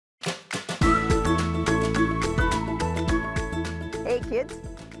Kids,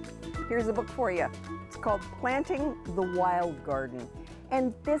 here's a book for you. It's called Planting the Wild Garden.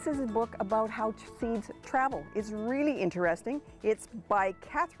 And this is a book about how seeds travel. It's really interesting. It's by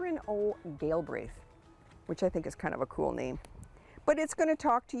Catherine O. Galbraith, which I think is kind of a cool name. But it's going to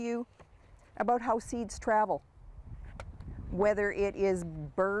talk to you about how seeds travel. Whether it is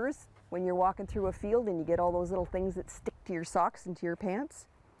burrs, when you're walking through a field and you get all those little things that stick to your socks and to your pants.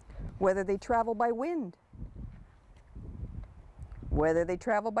 Whether they travel by wind. Whether they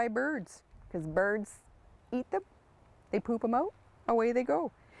travel by birds, because birds eat them, they poop them out, away they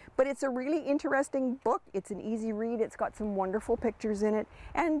go. But it's a really interesting book. It's an easy read. It's got some wonderful pictures in it,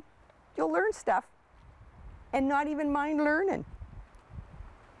 and you'll learn stuff and not even mind learning.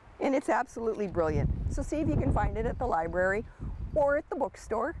 And it's absolutely brilliant. So see if you can find it at the library or at the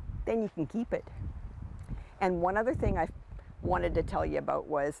bookstore, then you can keep it. And one other thing I wanted to tell you about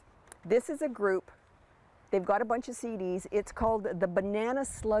was, this is a group, they've got a bunch of CDs. It's called the Banana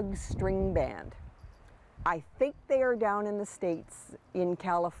Slug String Band. I think they are down in the States, in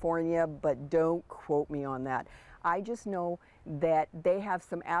California, but don't quote me on that. I just know that they have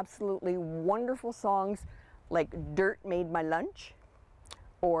some absolutely wonderful songs like Dirt Made My Lunch,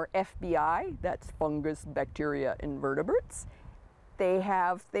 or FBI, that's fungus, bacteria, invertebrates. They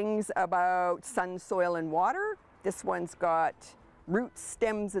have things about sun, soil, and water. This one's got roots,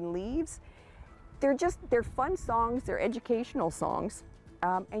 stems, and leaves. They're fun songs, they're educational songs.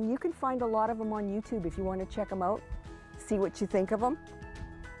 And you can find a lot of them on YouTube if you want to check them out, see what you think of them,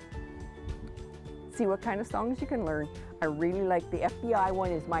 see what kind of songs you can learn. I really like the FBI one,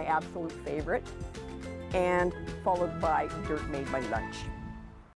 is my absolute favorite, and followed by Dirt Made My Lunch.